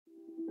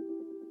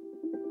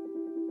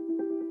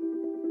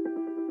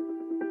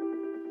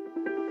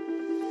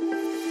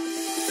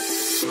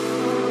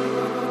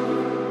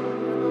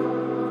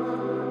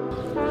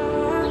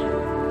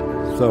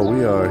So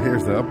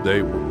here's the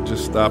update. We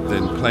just stopped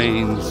in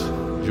Plains,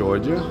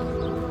 Georgia.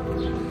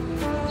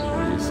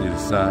 You see the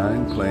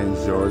sign,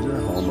 Plains, Georgia,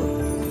 home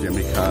of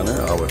Jimmy Connor,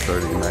 our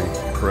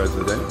 39th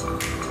president.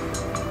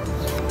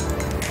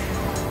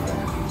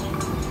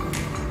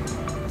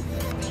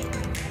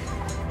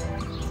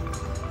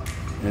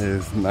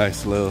 Here's a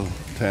nice little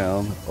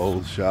town,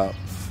 old shops.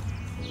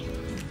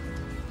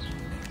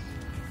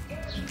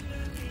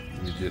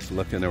 You're just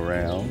looking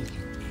around.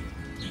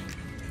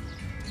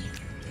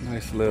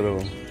 Nice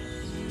little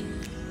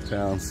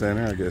town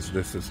center. I guess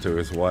this is to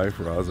his wife,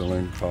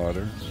 Rosalind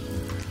Carter.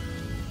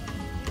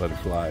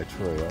 Butterfly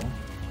Trail.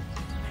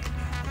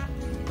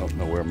 Don't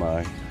know where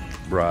my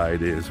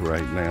bride is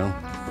right now.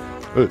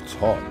 It's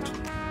hot.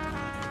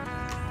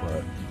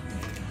 But,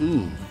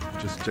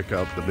 just check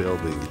out the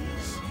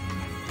buildings.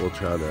 We'll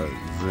try to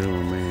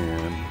zoom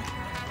in.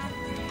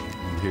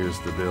 And here's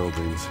the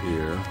buildings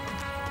here.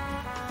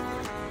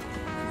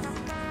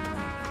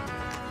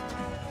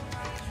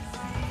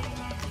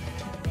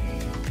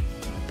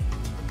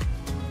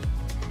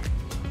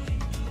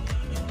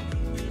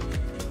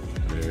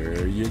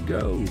 There you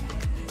go.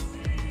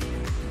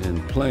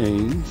 In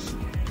Plains,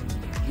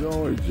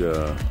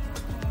 Georgia.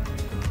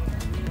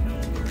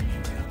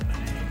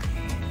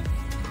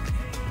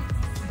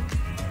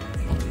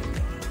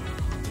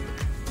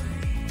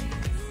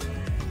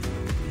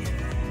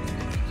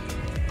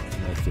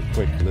 That's a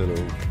quick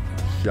little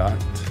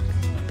shot.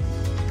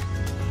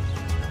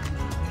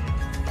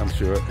 I'm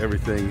sure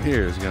everything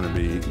here is going to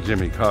be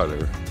Jimmy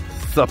Carter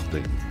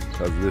something,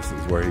 because this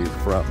is where he's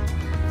from.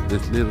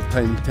 This little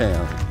tiny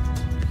town.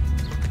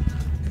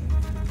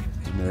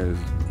 And there's,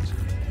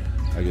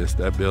 I guess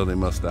that building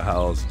must have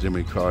housed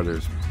Jimmy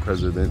Carter's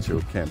presidential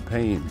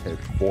campaign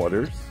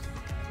headquarters.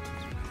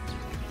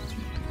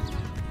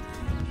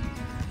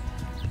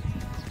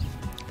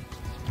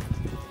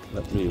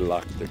 Let me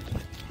lock the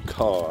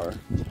car.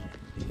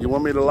 You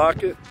want me to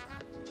lock it?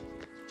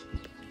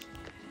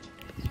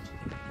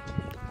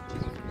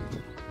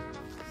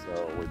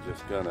 So we're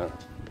just gonna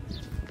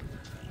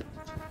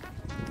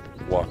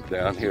walk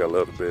down here a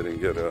little bit and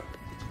get a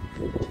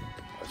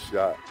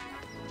shot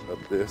of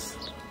this.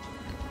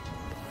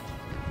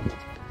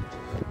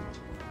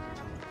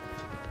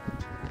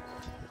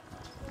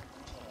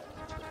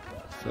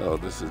 So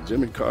this is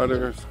Jimmy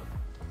Carter's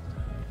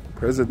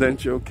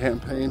presidential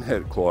campaign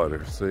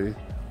headquarters. See,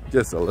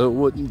 just a little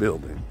wooden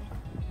building.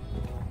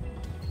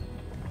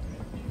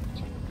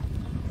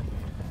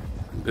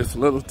 This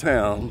little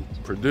town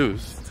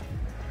produced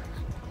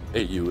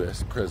a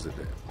U.S.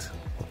 president.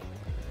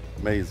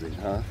 Amazing,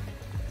 huh?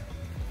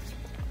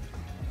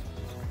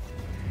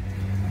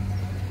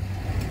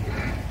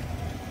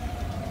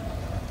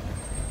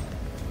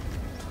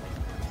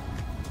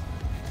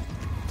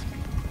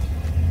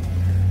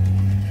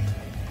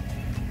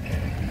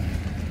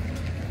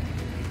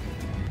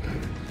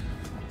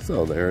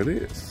 So there it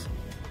is.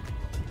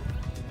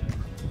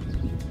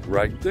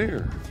 Right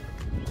there.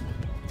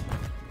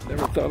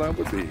 Never thought I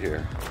would be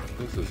here.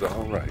 This is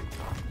all right.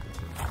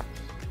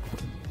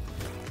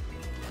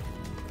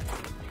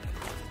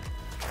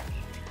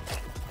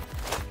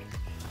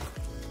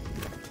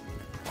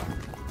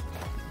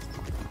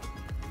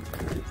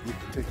 You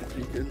can take a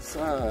peek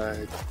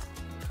inside.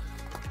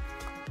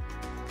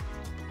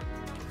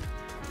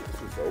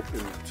 This is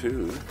open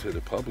too to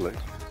the public.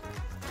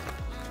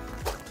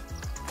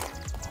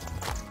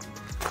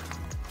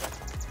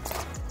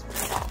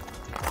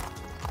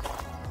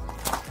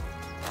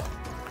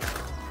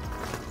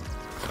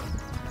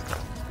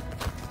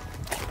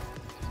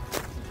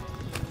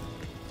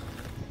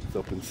 It's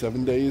open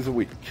 7 days a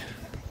week.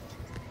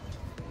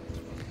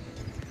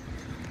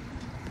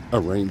 A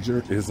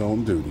ranger is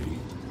on duty.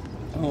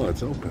 Oh,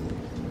 it's open.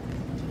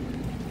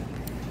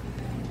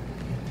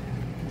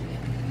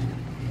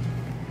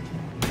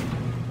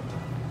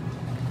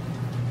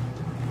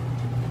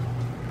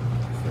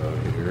 So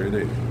here it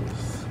is.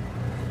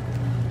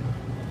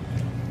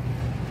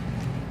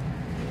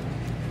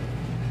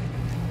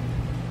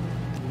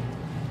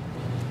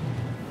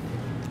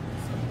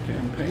 Some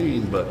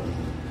campaign buttons.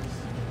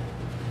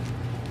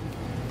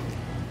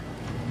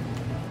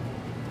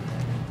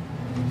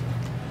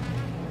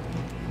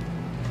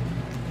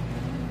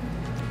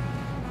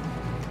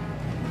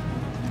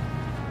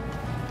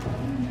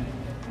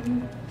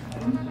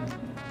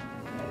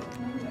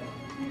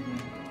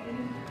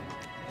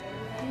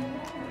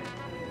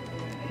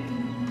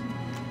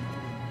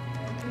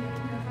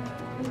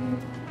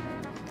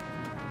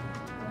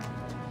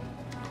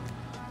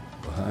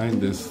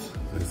 Behind this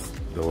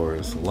door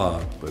is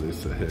locked, but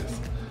it's a his.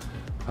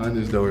 Behind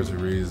this door is a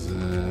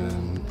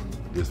reason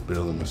this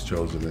building was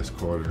chosen as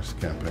Carter's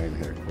campaign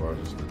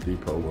headquarters. The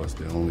depot was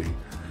the only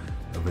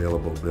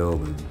available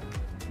building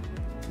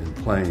in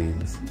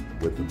Plains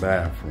with the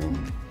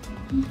bathroom.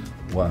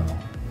 Wow.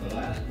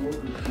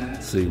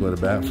 See what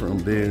the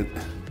bathroom did?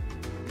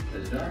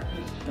 As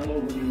darkness fell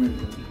over New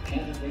England,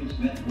 candidates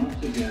met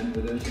once again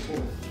with their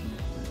support.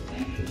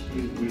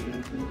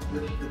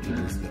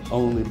 It's the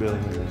only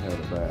building that had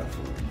a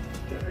bathroom.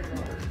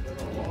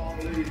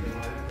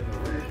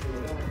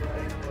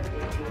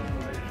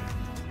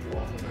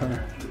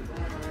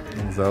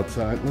 I was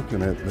outside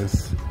looking at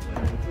this.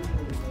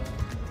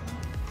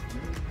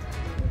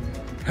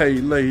 Hey,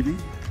 lady.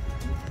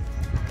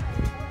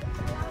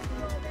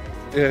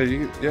 Yeah,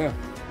 yeah.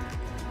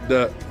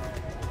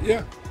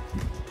 Yeah.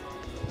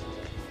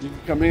 You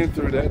can come in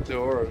through that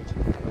door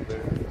right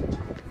there.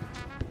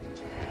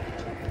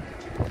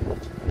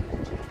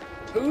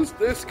 Who's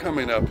this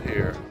coming up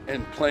here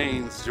in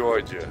Plains,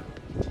 Georgia?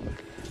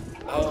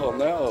 Oh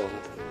no,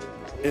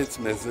 it's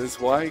Mrs.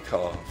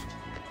 Wyckoff.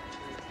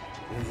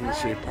 Isn't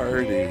she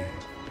pretty?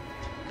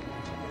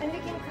 And we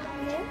can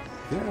come here?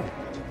 Yeah.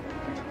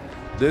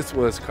 This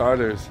was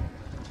Carter's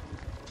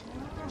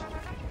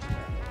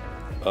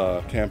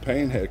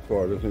campaign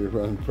headquarters when he was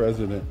running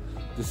president.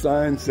 The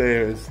sign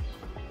says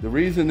the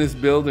reason this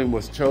building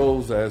was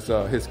chosen as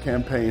his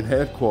campaign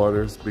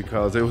headquarters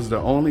because it was the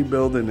only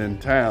building in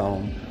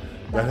town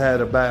that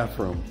had a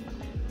bathroom.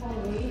 Oh,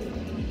 really?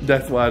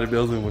 That's why the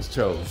building was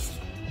chosen.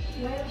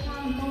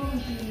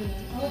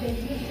 Oh, they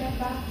used that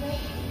back there?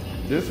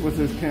 This was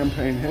his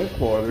campaign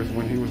headquarters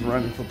when he was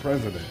running for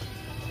president.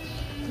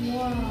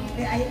 Wow.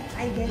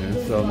 I get And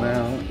this so one.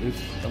 now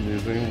it's a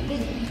museum.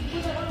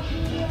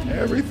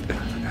 Everything.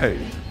 Hey,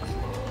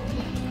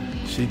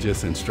 she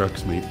just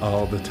instructs me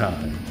all the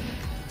time.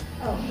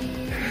 Oh.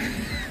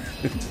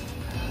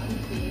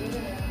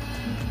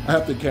 I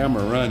have the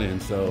camera running,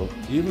 so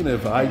even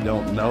if I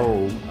don't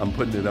know I'm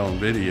putting it on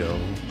video,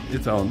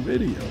 it's on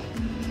video.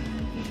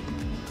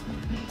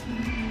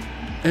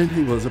 And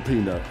he was a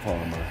peanut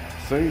farmer.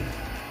 See?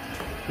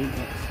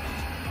 Peanuts.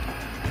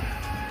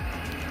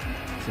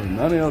 So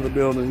none of the other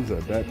buildings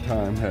at that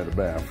time had a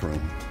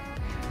bathroom.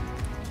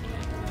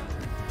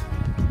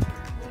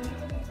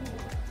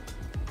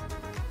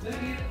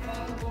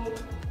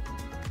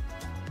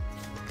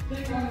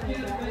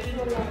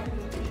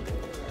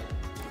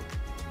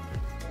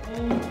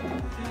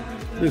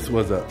 This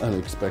was an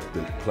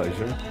unexpected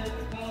pleasure.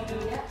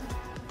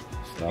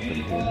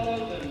 Stopping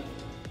here.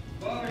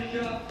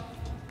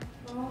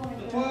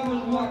 The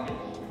farmers market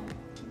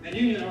and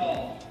Union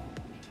Hall.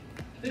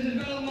 This has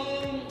been a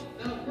long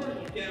and a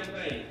personal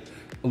campaign.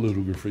 A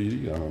little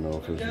graffiti. I don't know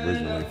if it's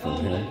originally from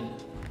him.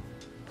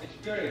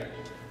 Experience.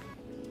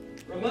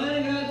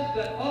 Reminding us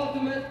that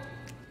ultimate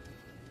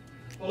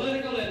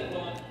political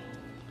influence.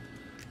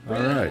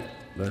 All right,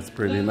 that's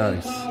pretty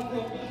nice.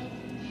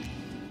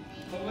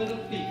 Over the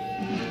people.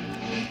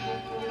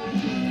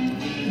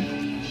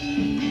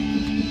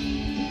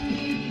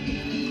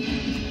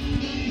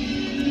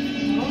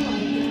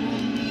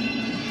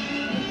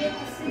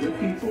 The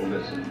people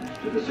listened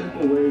to the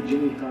simple way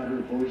Jimmy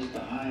Carter voiced the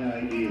high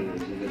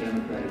ideals of the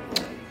Democratic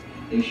Party.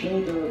 They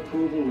showed their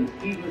approval with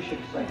feverish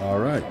excitement. All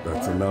right,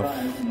 that's enough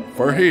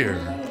for here.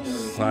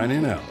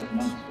 Signing out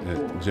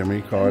at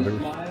Jimmy Carter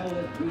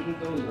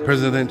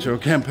Presidential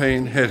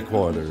Campaign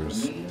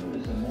Headquarters.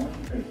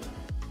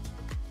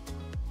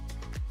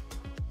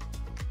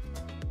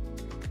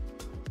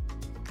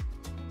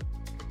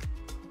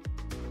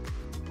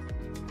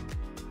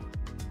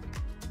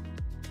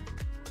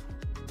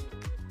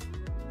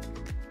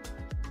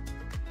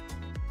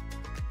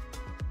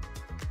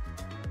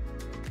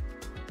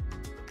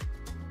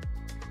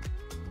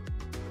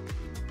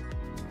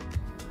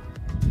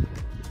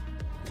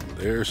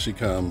 There she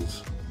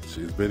comes.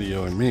 She's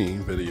videoing me,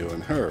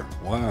 videoing her.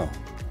 Wow.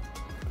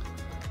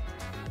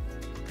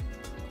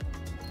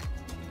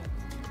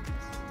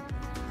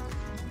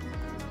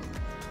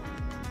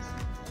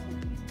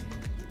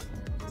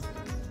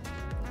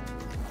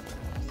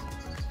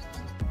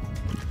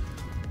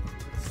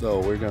 So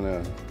we're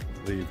gonna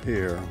leave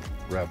here,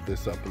 wrap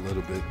this up a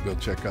little bit, go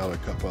check out a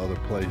couple other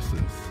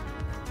places,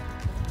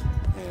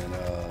 and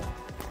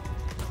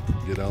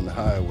get on the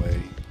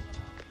highway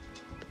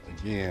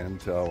again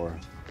to our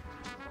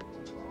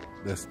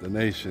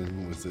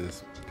destination, which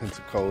is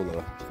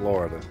Pensacola,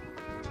 Florida.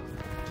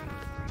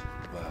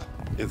 But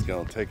it's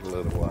gonna take a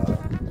little while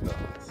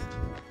because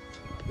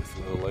this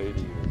little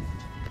lady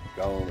is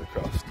gone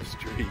across the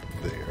street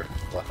there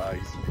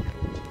behind me.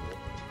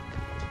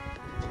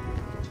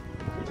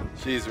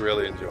 She's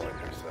really enjoying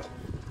herself.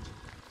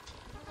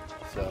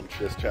 So I'm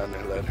just trying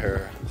to let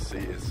her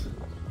see as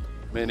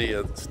many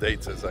of the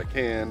states as I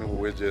can.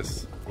 We're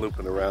just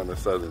looping around the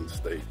southern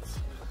states.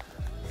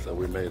 So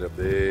we made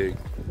we're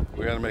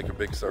gonna make a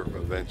big circle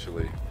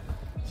eventually,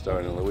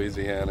 starting in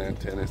Louisiana,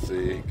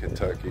 Tennessee,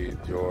 Kentucky,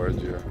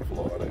 Georgia,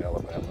 Florida,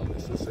 Alabama,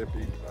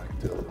 Mississippi, back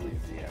to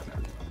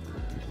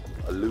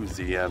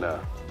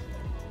Louisiana.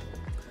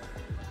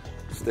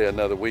 Stay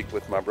another week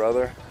with my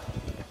brother.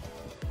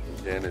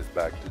 Then it's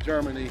back to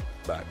Germany,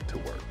 back to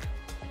work.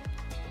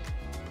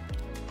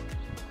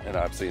 And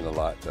I've seen a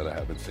lot that I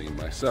haven't seen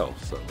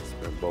myself, so it's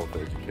been both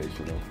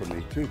educational for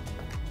me too.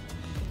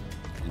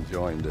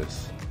 Enjoying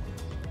this.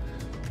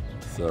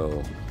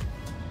 So,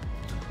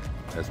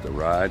 as the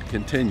ride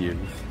continues,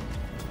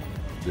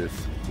 this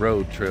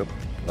road trip,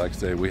 like I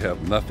say, we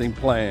have nothing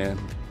planned.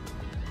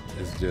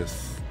 It's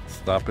just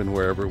stopping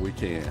wherever we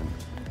can.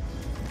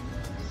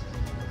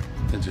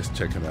 and just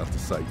checking out the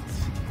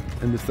sights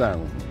and the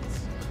sounds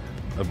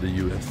of the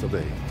US of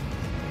A.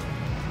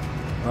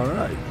 All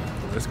right,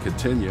 let's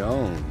continue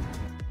on.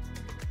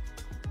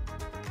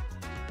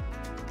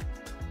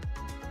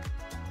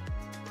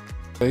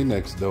 Hey,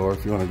 next door,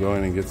 if you want to go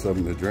in and get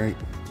something to drink.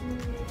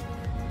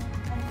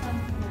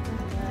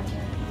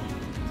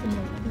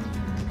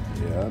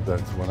 Yeah,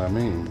 that's what I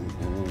mean.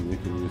 And you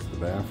can use the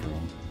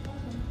bathroom.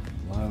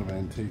 A lot of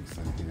antiques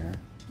in here.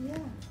 Yeah.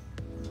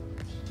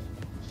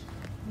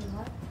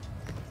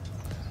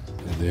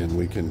 And then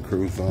we can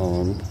cruise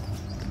on.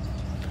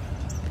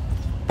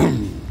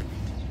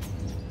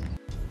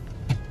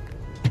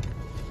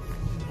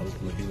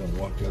 Hopefully he don't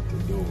walk out the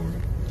door.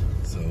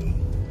 So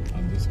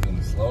I'm just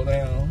gonna slow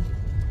down.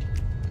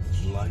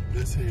 Like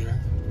this here.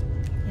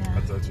 Yeah.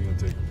 I thought you were gonna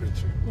take a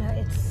picture. Yeah,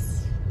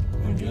 it's.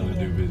 I'm gonna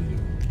do video.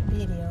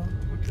 Video.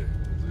 Okay,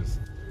 we'll just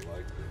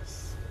like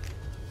this.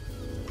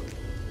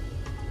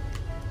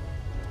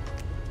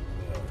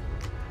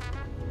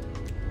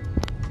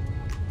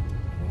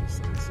 I want to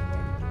say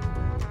somebody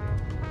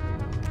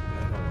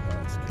that whole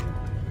house can't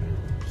be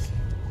theirs.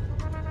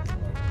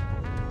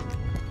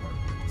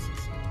 Apartments or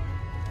something.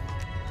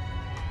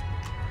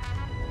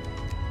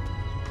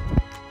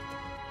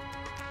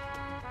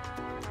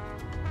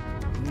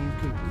 It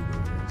could be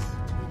theirs.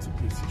 It's a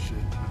piece of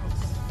shit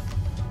house.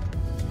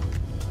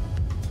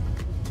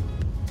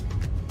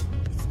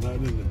 It's not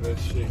in the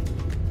best shape.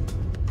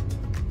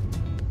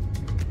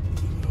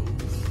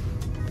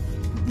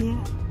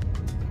 Yeah.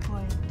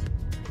 Quiet.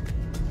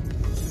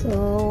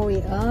 So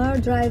we are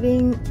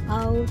driving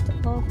out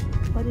of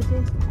what is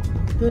it?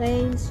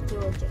 Plains,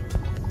 Georgia.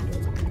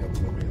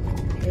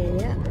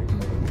 Yeah.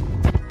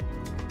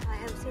 I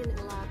have seen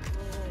a lot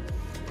already.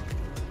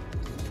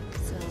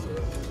 So.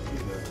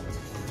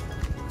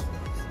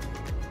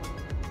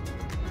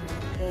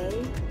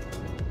 Okay.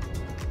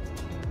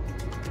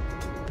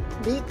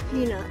 Big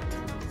peanut.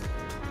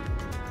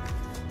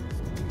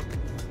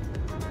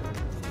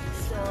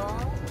 So,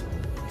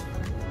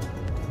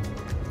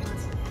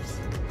 what's this?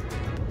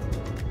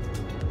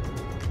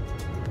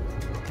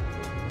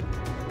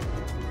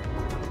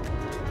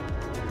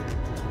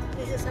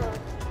 This is how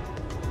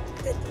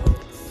it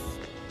looks.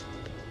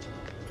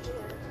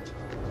 Here.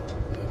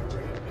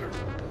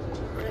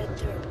 Red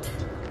dirt.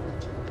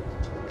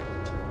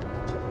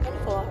 And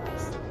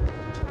flowers.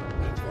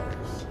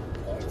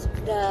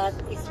 That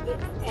is,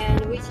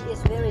 and which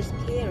is very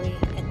scary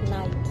at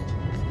night.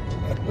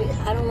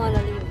 I don't want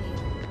to live here.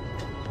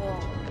 Oh,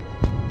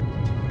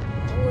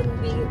 I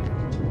wouldn't be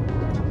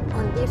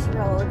on this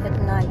road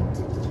at night.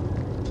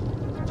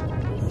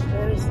 It's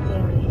very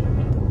scary.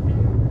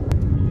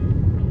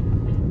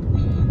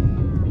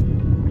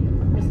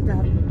 What's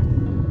that?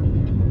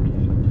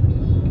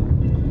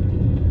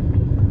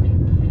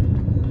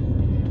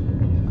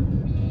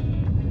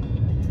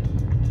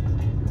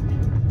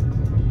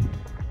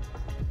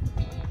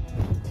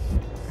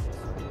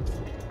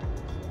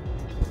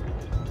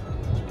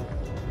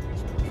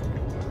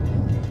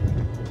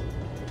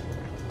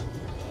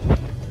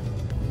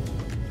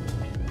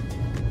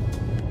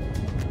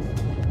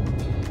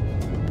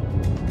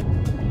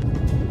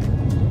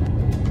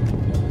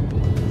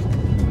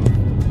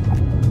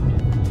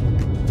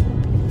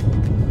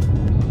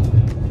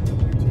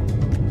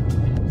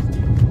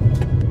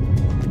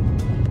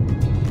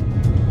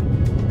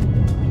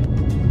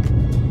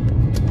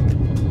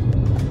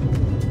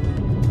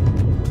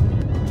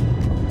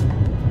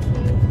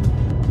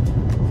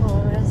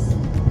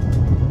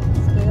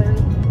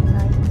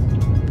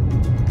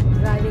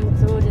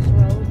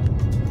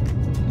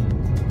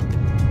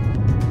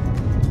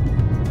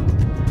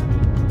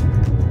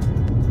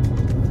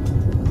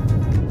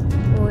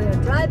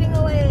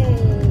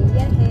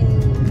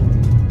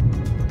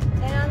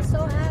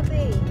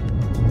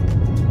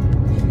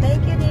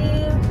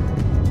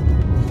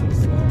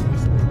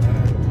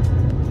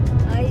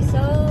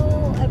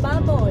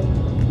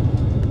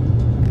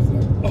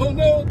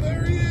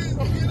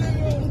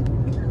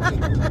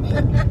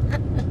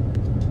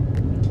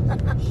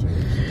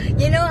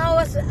 You know, I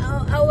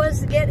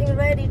was getting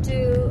ready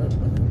to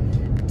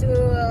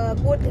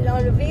put it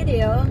on the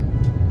video,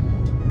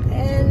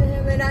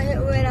 and when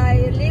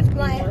I lift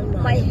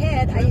my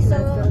head, I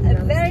saw a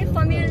very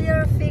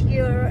familiar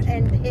figure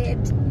and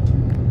head,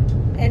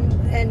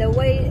 and the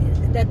way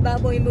that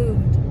baboy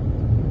moved.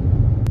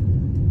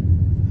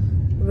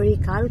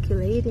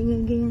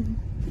 Recalculating again.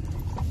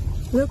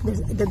 Look,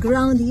 the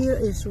ground here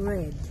is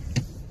red.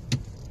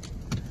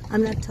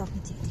 I'm not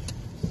talking to you.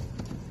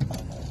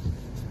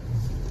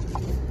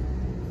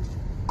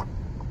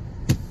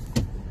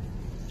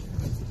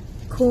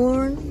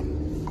 Corn,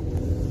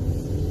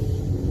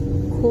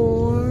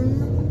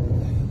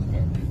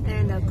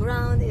 and the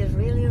ground is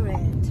really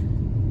red.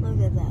 Look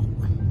at that.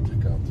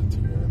 Check out the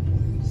two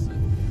airplanes.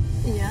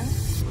 Yeah.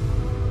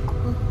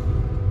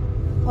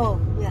 Oh,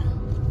 yeah.